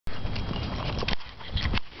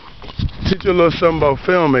teach you a little something about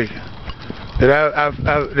filmmaking that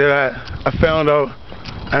I found out.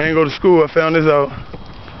 I ain't go to school. I found this out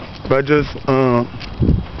by just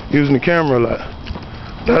using the camera a lot.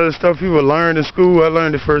 A lot of the stuff people learned in school, I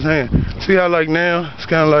learned it firsthand. See how like now it's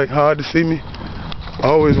kind of like hard to see me. I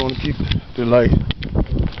always want to keep the light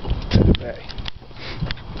to the back.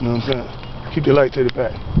 You know what I'm saying? Keep the light to the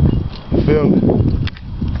back. You feel me?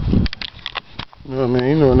 You know what I mean?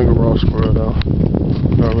 You know a nigga raw squirrel though.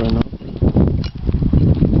 You already know.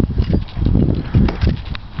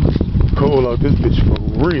 Cold out this bitch for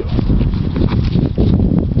real.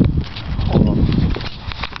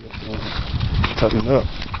 Tighten up.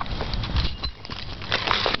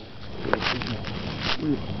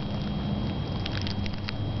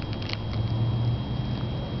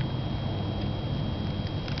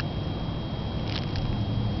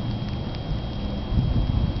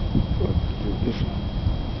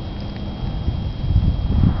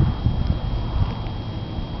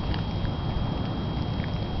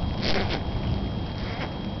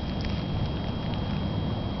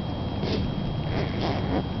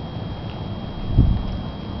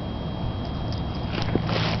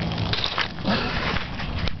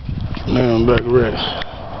 Now I'm back ready.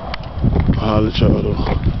 I'll holler at y'all though.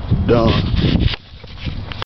 Done.